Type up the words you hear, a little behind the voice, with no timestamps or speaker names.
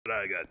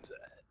I got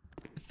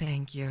that.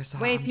 Thank you. So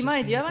wait,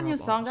 PMoney, do you have a new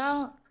song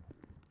out?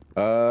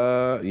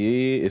 Yeah,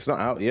 it's not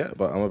out yet,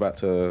 but I'm about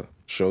to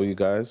show you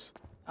guys.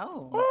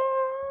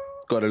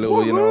 Oh. Got a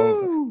little, you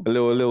know, a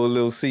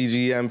little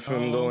CG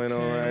anthem going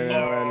on right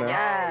now.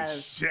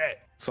 Yes. Shit.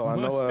 So I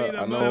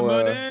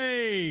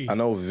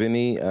know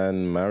Vinny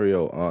and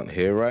Mario aren't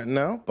here right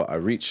now, but I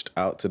reached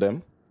out to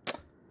them,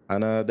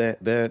 and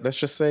they're let's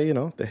just say, you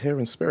know, they're here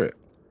in spirit.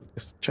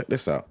 Let's check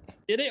this out.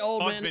 Yeah, they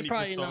old man. They're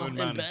probably in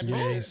bad Yeah,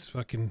 shape. it's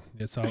fucking.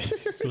 It's out.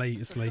 It's late.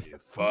 It's late.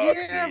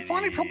 Yeah,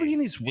 finally probably in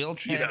his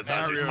wheelchair. He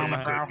doesn't really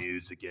good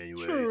music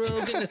anyway. True,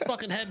 getting his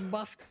fucking head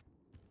buffed.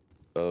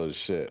 Oh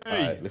shit! All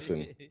right,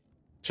 listen,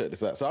 check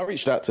this out. So I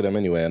reached out to them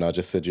anyway, and I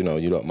just said, you know,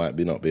 you lot might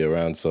not be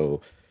around, so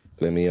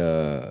let me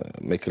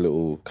make a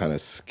little kind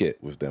of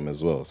skit with them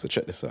as well. So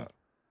check this out.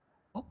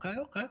 Okay.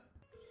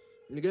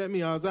 You get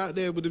me? I was out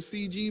there with the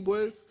CG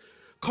boys.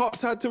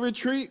 Cops had to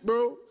retreat,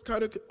 bro. It's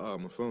kind of... Oh,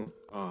 my phone.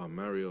 Oh,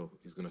 Mario.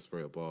 He's going to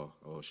spray a ball.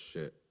 Oh,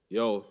 shit.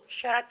 Yo.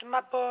 Shout out to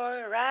my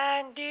boy,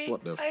 Randy.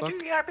 What the I fuck?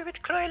 do happy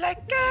with Chloe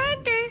like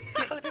candy.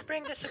 People, if you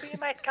bring this to me, it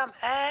might come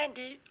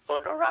handy.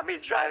 Oh, no,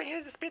 Rami's driving.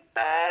 He's a speed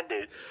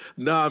bandit.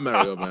 Nah,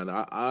 Mario, man.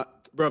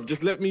 Bro,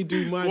 just let me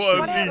do my shit.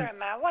 Whatever,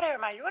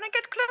 man. You want to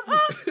get clipped,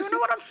 huh? You know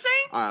what I'm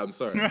saying? I'm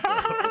sorry.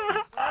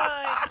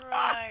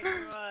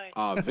 Right.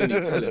 Ah, Vinny,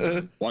 tell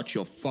him. Watch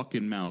your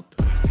fucking mouth.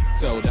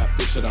 Tell that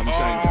bitch that I'm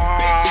Chang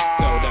Gang.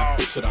 Tell that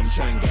bitch that I'm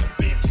Chang Gang.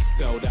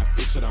 Tell that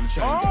bitch that I'm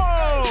Chang Gang.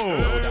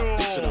 Tell that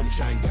bitch that I'm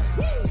Chang Gang.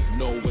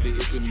 Know what it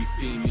is when you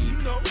see me.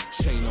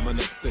 Chain on my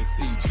neck says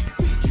CG.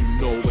 You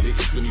know what it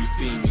is when you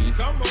see me.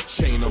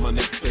 Chain on my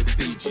neck says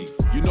CG.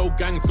 You know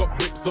gangs got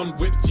whips on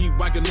whips.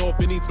 G-Wagon or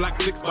Vinny's black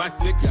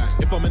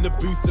 6x6. If I'm in the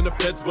booth and the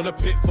feds wanna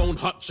pit phone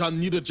hutch, I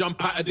need to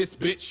jump out of this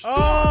bitch.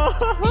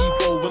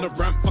 Evo when a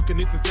ramp, fucking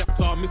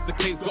interceptor.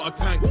 Mr.K's got a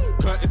tank.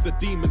 Curtis a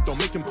demon, don't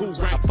make him pull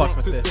rank.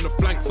 Francis in the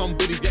flank,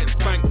 somebody's getting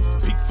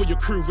spanked. Peek for your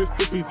crew with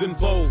flippies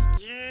involved.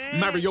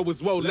 Mario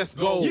as well, let's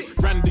go.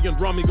 Randy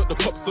and Rami got the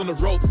cops on the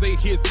ropes. They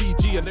hear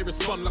CG and they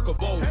respond like a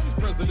vote.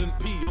 President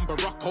P and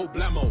Barack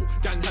Obama.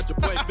 Gang had your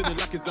boy feeling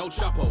like his El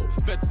Chapo.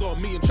 Feds saw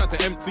me and tried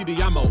to empty the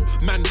ammo.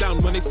 Man down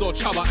when they saw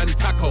Chaba and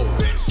Taco.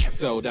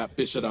 Tell that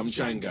bitch that I'm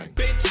Chang Gang.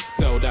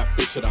 Tell that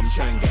bitch that I'm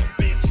Chang Gang.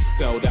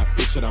 Tell that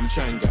bitch that I'm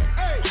Chang Gang.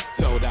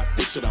 Tell that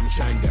bitch that I'm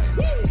Chang Gang.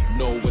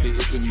 Know what it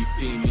is when you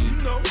see me.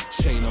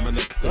 Chain on my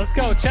neck says Let's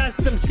go. Chat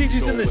some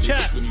CGs in the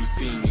chat. When you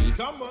see me.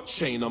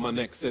 Chain on my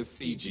neck says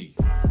CG.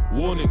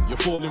 Warning, you're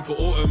falling for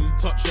autumn.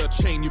 Touch your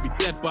chain, you'll be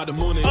dead by the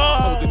morning.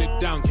 Holding it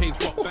down, K's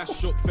rock bash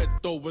shook. Feds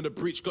stole when the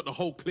breach got the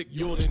whole clique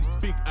yawning.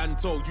 Big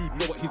Anto, you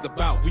know what he's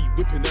about. We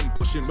whipping and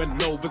pushing when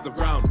Nova's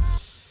around.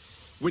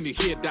 When you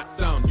hear that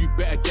sound, you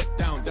better get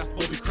down. That's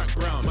Bobby Crack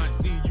Brown. Might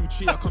see you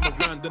cheer, come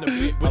around in a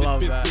bit. When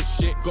it's business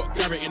shit, got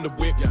Garrett in the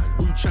whip.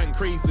 Wu Chang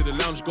crazy, the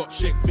lounge got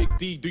chicks. Big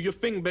D, do your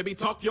thing, baby,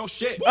 talk your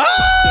shit. We get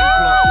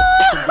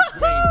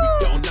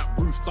on that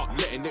roof, start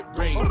letting it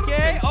rain.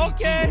 Okay. All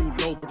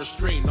over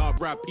restrain.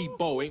 R.I.P.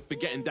 Bo, ain't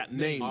forgetting that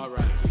name.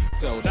 Alright.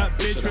 Tell that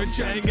bitch that I'm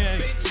Chang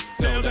Gang.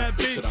 Tell that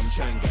bitch that I'm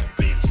Chang Gang.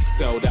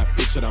 Tell that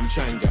bitch that I'm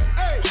Chang Gang.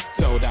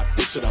 Tell that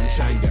bitch that I'm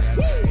Chang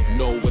Gang.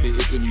 Know what it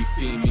is when you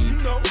see me.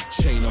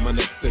 Chain on my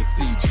neck says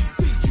CG.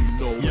 You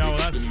know what Yo, it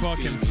is that's when you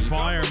fucking see me.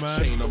 fire, man.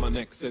 Chain on my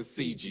neck says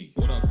CG.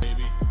 What up,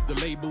 baby? The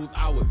label's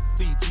ours.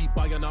 CG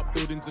buying up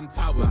buildings and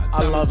towers.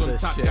 I love Diamonds on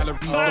this tap, shit.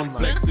 galleries on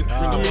flex. This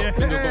bring up,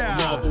 bring up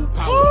marble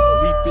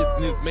powers. We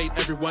business made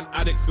everyone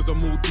addicts, cause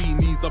I'm all D,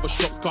 these other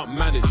shops can't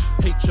manage.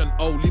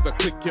 H&O, leave a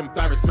click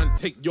embarrassed. Man,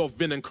 take your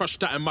vin and crush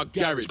that in my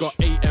garage. Got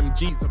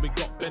AMGs and we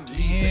got Bentleys.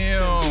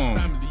 Damn.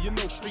 Family, you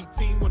know, street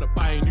team wanna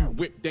buy a new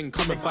whip, then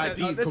come and buy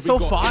these. That's so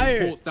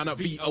fire. Down at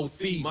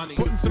VOC.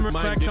 Putting some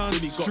respect on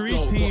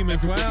street team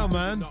as well,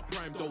 man.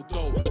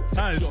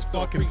 That is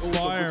fucking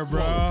fire,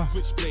 bro.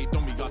 Switchblade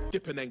on me, got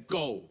dipping and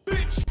go.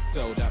 Bitch,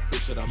 tell that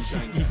bitch that I'm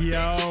Chang Gang. Yo.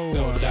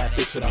 Tell that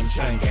bitch that I'm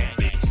Chang Gang.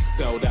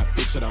 Tell that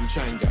bitch that I'm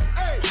Chang Gang.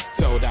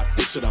 Tell that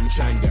bitch that I'm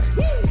Chang Gang.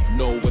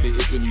 Know what it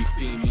is when you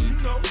see me.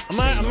 I'm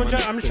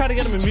gonna try to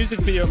get him a music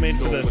video made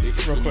for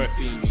this real quick.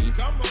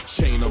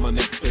 Chain on my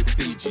neck says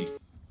CG.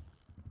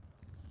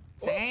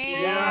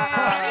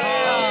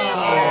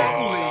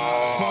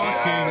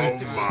 Fucking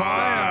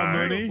fire,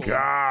 Money.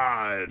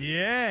 God.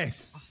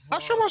 Yes.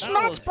 That shit was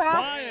nuts, bro.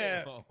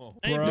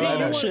 Hey,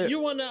 Bro. Pete, you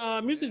want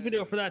a music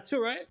video for that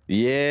too, right?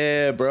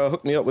 Yeah, bro,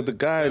 hook me up with the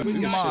guys.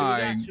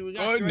 My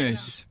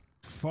goodness.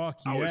 Fuck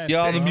I was yes.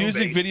 Yo, the Stay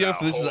music face video that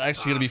for this is whole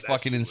actually gonna be time. That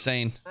fucking shit was-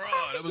 insane. Bro,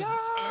 that was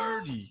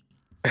dirty.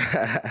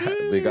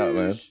 Big up,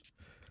 man.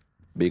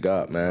 Big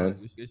up,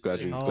 man.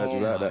 Glad you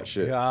like that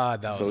shit.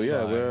 God, that So was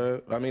yeah,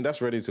 fire. I mean,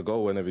 that's ready to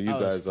go whenever you That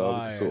was guys are with the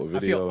fire. sort of I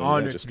video. feel and yeah,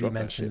 honored just to be drop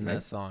mentioned in that that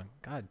shit, song.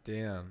 God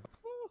damn.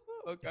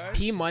 Okay.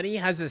 P-Money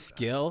has a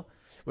skill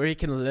where he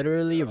can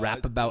literally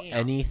rap about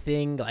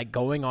anything like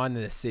going on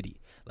in the city.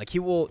 Like he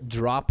will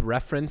drop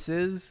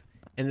references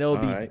and they'll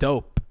be Alright.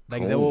 dope.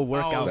 Like they will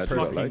work That out was fucking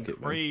perfectly. like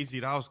it, man. Crazy.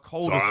 That was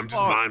cold. Sorry, as I'm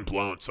just fuck. mind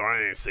blown.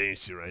 Sorry, I ain't saying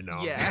shit right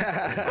now.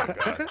 Yeah. Oh my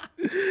God.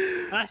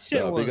 That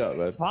shit Nah, was big up,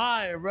 man.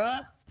 fire,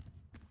 bruh.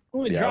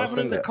 We Yeah, I'll driving in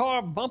send the that.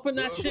 car, bumping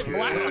that shit,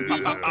 blasting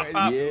people.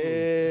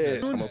 Yeah,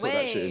 I'm gonna put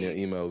that shit in your Wait.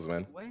 emails,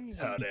 man.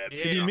 Wait.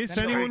 Did you miss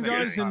anyone,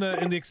 guys, in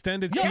the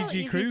extended Yo, CG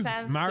Easy crew?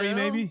 Fans Mari, too.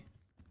 maybe?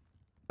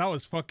 That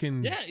was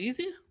fucking Yeah,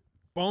 easy.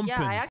 bumping. Yeah, I